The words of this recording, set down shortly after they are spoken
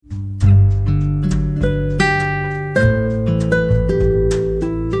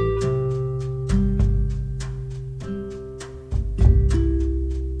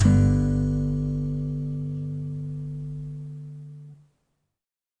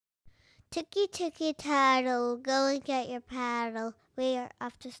Tiki tiki tattle, go and get your paddle. We are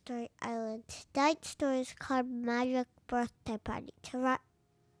off to Story Island. Tonight's story is called Magic Birthday Party. To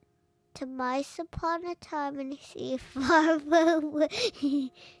mice upon a time and sea far away to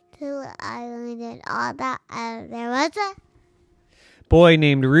the island and all that. And there was a boy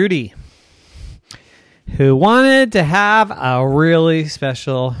named Rudy who wanted to have a really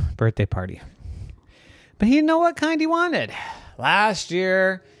special birthday party. But he didn't know what kind he wanted. Last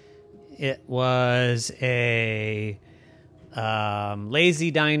year, it was a lazy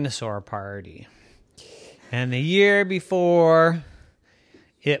dinosaur party. And the year before,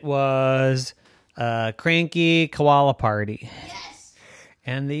 it was a cranky koala party. yes.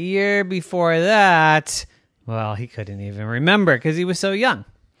 And the year before that, well, he couldn't even remember because he was so young.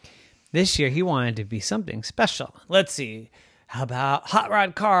 This year, he wanted to be something special. Let's see. How about hot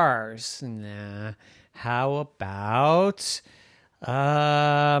rod cars? Nah. How about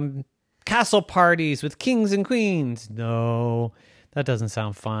castle parties with kings and queens? No, that doesn't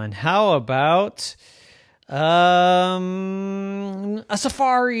sound fun. How about a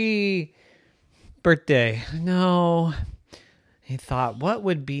safari birthday? No. He thought, what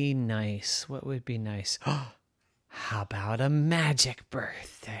would be nice? What would be nice? How about a magic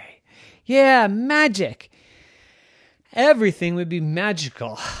birthday? Yeah, magic. Everything would be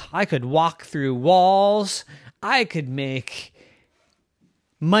magical. I could walk through walls. I could make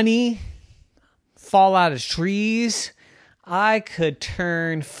money fall out of trees. I could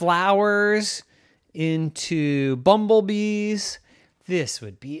turn flowers into bumblebees. This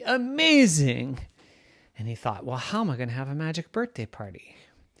would be amazing. And he thought, well, how am I going to have a magic birthday party?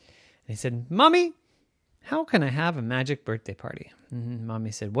 And he said, Mommy, how can I have a magic birthday party? And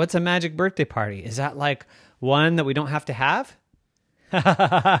Mommy said, what's a magic birthday party? Is that like one that we don't have to have?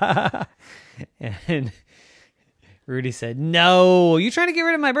 And Rudy said, no, you trying to get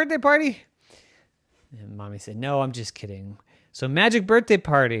rid of my birthday party? And Mommy said, no, I'm just kidding. So magic birthday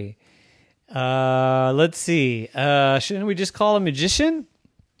party. Let's see. Shouldn't we just call a magician?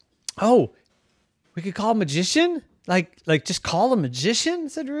 Oh, we could call a magician? Like just call a magician,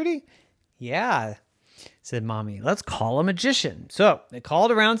 said Rudy. Yeah, said Mommy. Let's call a magician. So they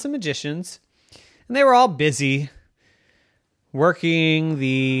called around some magicians, and they were all busy working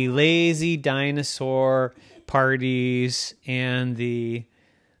the lazy dinosaur parties and the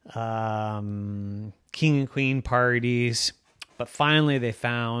king and queen parties. But finally they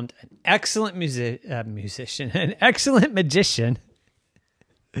found an excellent musician, an excellent magician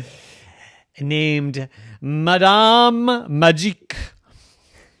named Madame Magique.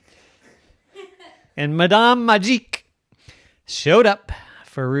 And Madame Magique showed up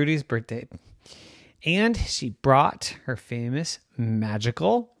for Rudy's birthday. And she brought her famous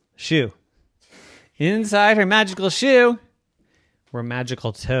magical shoe. Inside her magical shoe were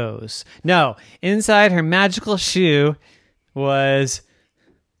magical toes. No, inside her magical shoe was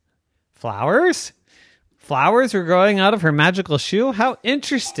flowers. Flowers were growing out of her magical shoe. How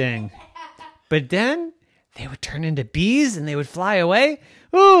interesting. But then they would turn into bees and they would fly away.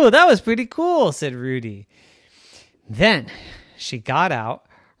 Ooh, that was pretty cool, said Rudy. Then she got out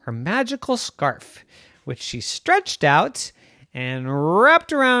her magical scarf, which she stretched out and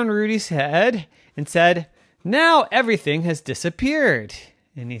wrapped around Rudy's head and said, now everything has disappeared.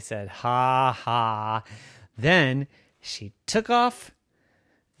 And he said, ha, ha. Then she took off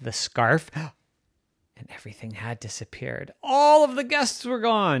the scarf and everything had disappeared. All of the guests were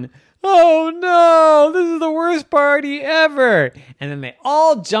gone. Oh no, this is the worst party ever. And then they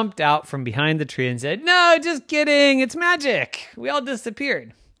all jumped out from behind the tree and said, no, just kidding. It's magic. We all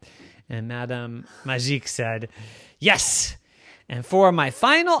disappeared. And Madame Magique said, yes. And for my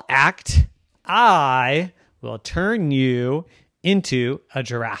final act, I will turn you into a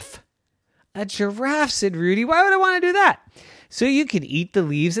giraffe. A giraffe, said Rudy. Why would I want to do that? So you could eat the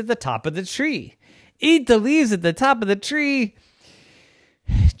leaves at the top of the tree. Eat the leaves at the top of the tree.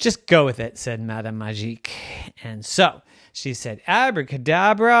 Just go with it, said Madame Magique. And so she said,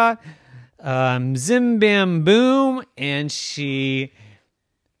 abracadabra, zim bam boom. And she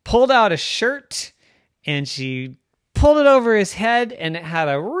pulled out a shirt and she pulled it over his head, and it had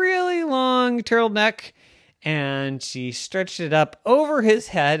a really long turtleneck. And she stretched it up over his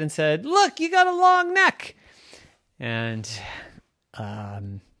head and said, look, you got a long neck. And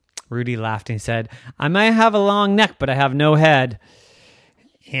Rudy laughed and he said, I might have a long neck, but I have no head.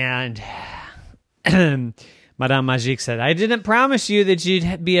 And Madame Magique said, I didn't promise you that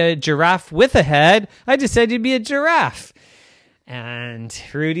you'd be a giraffe with a head. I just said you'd be a giraffe. And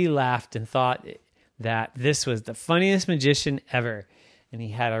Rudy laughed and thought that this was the funniest magician ever. And he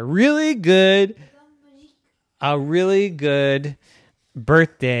had a really good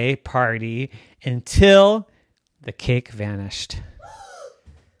birthday party until the cake vanished.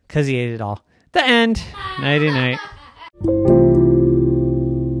 Because he ate it all. The end. Nighty night.